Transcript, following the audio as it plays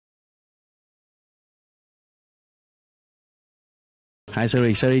Hi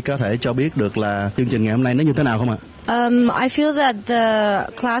Siri có thể cho biết được là chương trình ngày hôm nay nó như thế nào không ạ? I feel that the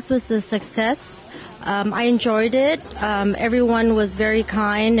class was a success. I enjoyed it. Everyone was very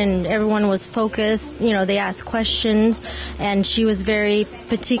kind and everyone was focused. You know, they asked questions and she was very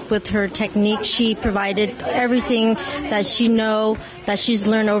petite with her technique. She provided everything that she know, that she's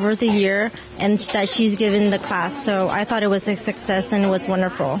learned over the year and that she's given the class. So I thought it was a success and it was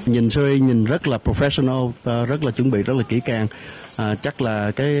wonderful. Nhìn Siri nhìn rất là professional, rất là chuẩn bị, rất là kỹ càng. Chắc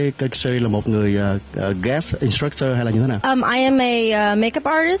là cái Siri là một người guest instructor hay là như thế nào? I am a makeup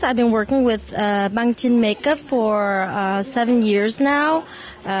artist. I've been working with Bang Chin Makeup for 7 years now.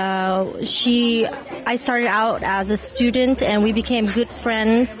 I started out as a student and we became good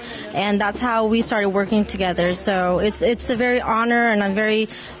friends and that's how we started working together. So it's a very honor and I'm very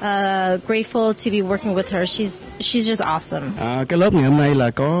grateful to be working with her. She's just awesome. Cái lớp ngày hôm nay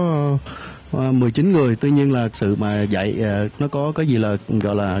là có 19 người, tuy nhiên là sự mà dạy nó có cái gì là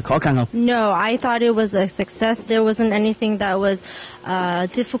gọi là khó khăn không? No, I thought it was a success. There wasn't anything that was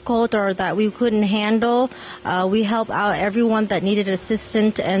difficult or that we couldn't handle. We helped out everyone that needed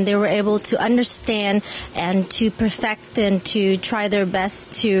assistance and they were able to understand and to perfect and to try their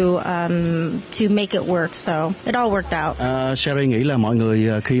best to make it work. So it all worked out. Sherry nghĩ là mọi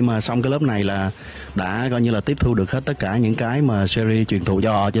người khi mà xong cái lớp này là đã coi như là tiếp thu được hết tất cả những cái mà Sherry truyền thụ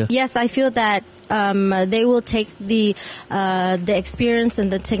cho họ chưa? Yes, I feel that they will take the experience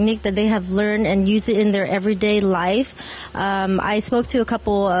and the technique that they have learned and use it in their everyday life. I spoke to a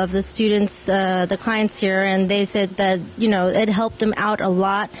couple of the students, the clients here, and they said that it helped them out a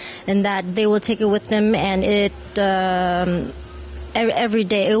lot, and that they will take it with them, and it every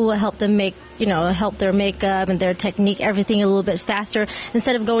day it will help them make help their makeup and their technique, everything a little bit faster.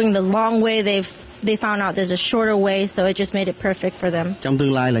 Instead of going the long way, they found out there's a shorter way, so it just made it perfect for them. Trong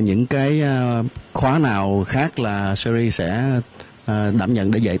tương lai là những cái khóa nào khác là Sherry sẽ đảm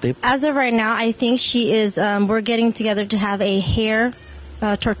nhận để dạy tiếp? As of right now, I think she is. We're getting together to have a hair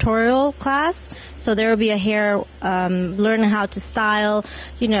tutorial class. So there will be a hair, learn how to style,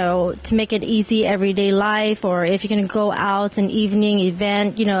 to make it easy everyday life, or if you're going to go out an evening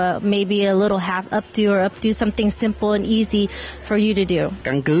event, maybe a little half updo or updo, something simple and easy for you to do.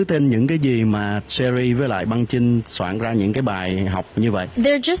 Căn cứ trên những cái gì mà Sherry với lại Băng Chinh soạn ra những cái bài học như vậy?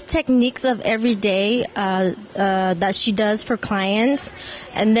 They're just techniques of everyday that she does for clients,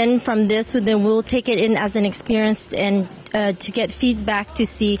 and then from this, then we'll take it in as an experience and to get feedback to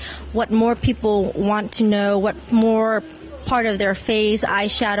see what more people want to know, what more part of their face,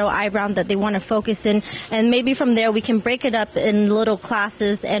 eyeshadow, eyebrow that they want to focus in, and maybe from there we can break it up in little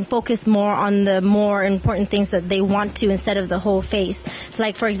classes and focus more on the more important things that they want to instead of the whole face. So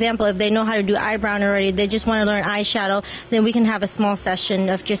like for example, if they know how to do eyebrow already, they just want to learn eyeshadow, then we can have a small session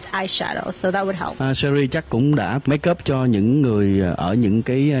of just eyeshadow, so that would help. Sherry chắc cũng đã make up cho những người ở những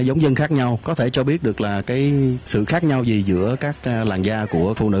cái giống dân khác nhau, có thể cho biết được là cái sự khác nhau gì giữa các làn da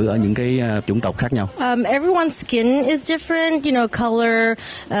của phụ nữ ở những cái chủng tộc khác nhau? Everyone's skin is different. Color,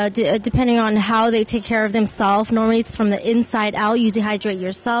 depending on how they take care of themselves. Normally it's from the inside out. You dehydrate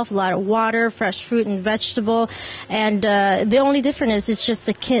yourself, a lot of water, fresh fruit and vegetable. And the only difference is just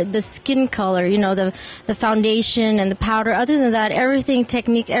the skin color, the foundation and the powder. Other than that, everything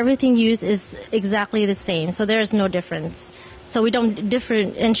technique, everything used is exactly the same. So there's no difference. So we don't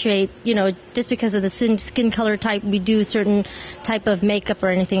differentiate, just because of the skin color type, we do certain type of makeup or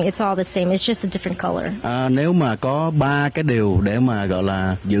anything. It's all the same. It's just a different color. Nếu mà có 3 cái điều để mà gọi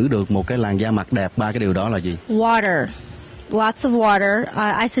là giữ được một cái làn da mặt đẹp, 3 cái điều đó là gì? Water. Lots of water.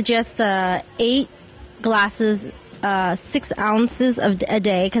 I suggest 8 glasses, 6 ounces a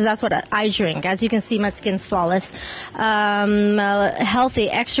day, because that's what I drink. As you can see, my skin's flawless. Healthy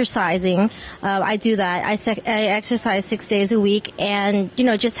exercising, I do that. I exercise 6 days a week, and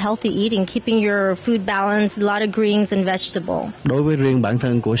just healthy eating, keeping your food balanced, a lot of greens and vegetable. Đối với riêng bản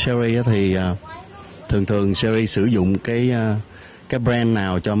thân của Sherry thì thường Sherry sử dụng cái brand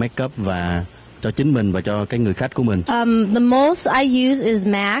nào cho makeup và cho chính mình và cho cái người khách của mình? The most I use is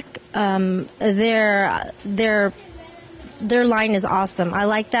MAC. Their line is awesome. I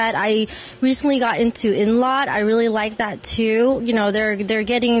like that. I recently got into Inlot. I really like that too. They're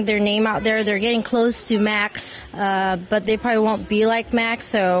getting their name out there. They're getting close to MAC, but they probably won't be like MAC.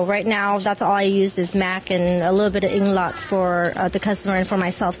 So right now, that's all I use is MAC and a little bit of Inlot for the customer and for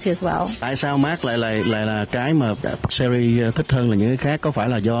myself too as well. Tại sao MAC lại là cái mà Sherry thích hơn là những cái khác? Có phải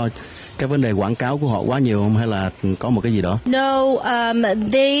là do cái vấn đề quảng cáo của họ quá nhiều không, hay là có một cái gì đó? No,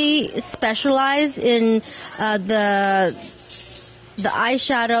 they specialize in the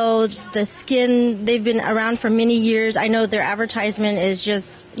eyeshadow, the skin, they've been around for many years. I know their advertisement is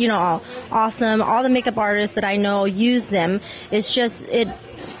just, awesome. All the makeup artists that I know use them. It's just,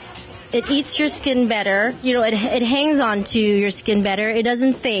 it eats your skin better. It hangs on to your skin better. It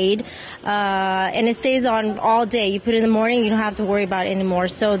doesn't fade. And it stays on all day. You put it in the morning, you don't have to worry about it anymore.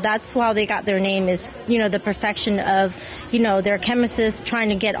 So that's how they got their name is, the perfection of, their chemists trying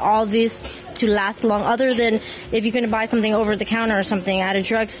to get all this to last long. Other than if you're going to buy something over the counter or something at a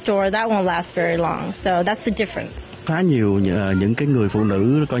drugstore, that won't last very long. So that's the difference. Khá nhiều những cái người phụ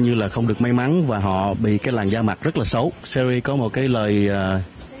nữ coi như là không được may mắn và họ bị cái làn da mặt rất là xấu. Sherry có một cái lời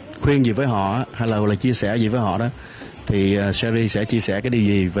khuyên gì với họ hay là chia sẻ gì với họ đó thì Sherry sẽ chia sẻ cái điều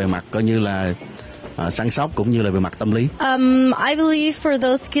gì về mặt coi như là săn sóc cũng như là về mặt tâm lý. I believe for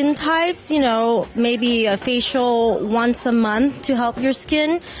those skin types, maybe a facial once a month to help your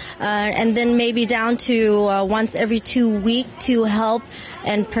skin, and then maybe down to once every 2 weeks to help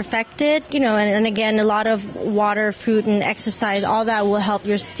and perfect it. And again, a lot of water, fruit, and exercise, all that will help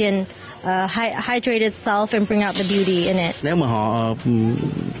your skin hydrate itself and bring out the beauty in it. Nếu mà họ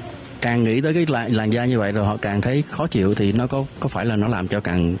càng nghĩ tới cái làn da như vậy rồi họ càng thấy khó chịu thì nó có phải là nó làm cho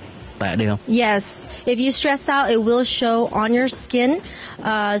càng tệ đi không? Yes. If you stress out, it will show on your skin.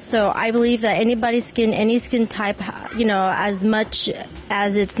 So I believe that anybody's skin, any skin type, as much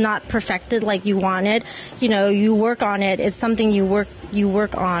as it's not perfected like you want it, you work on it. It's something you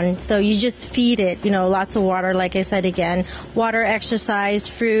work on. So you just feed it, lots of water, like I said again. Water, exercise,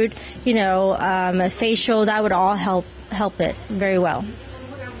 fruit, facial, that would all help it very well.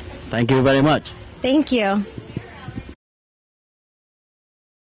 Thank you very much. Thank you.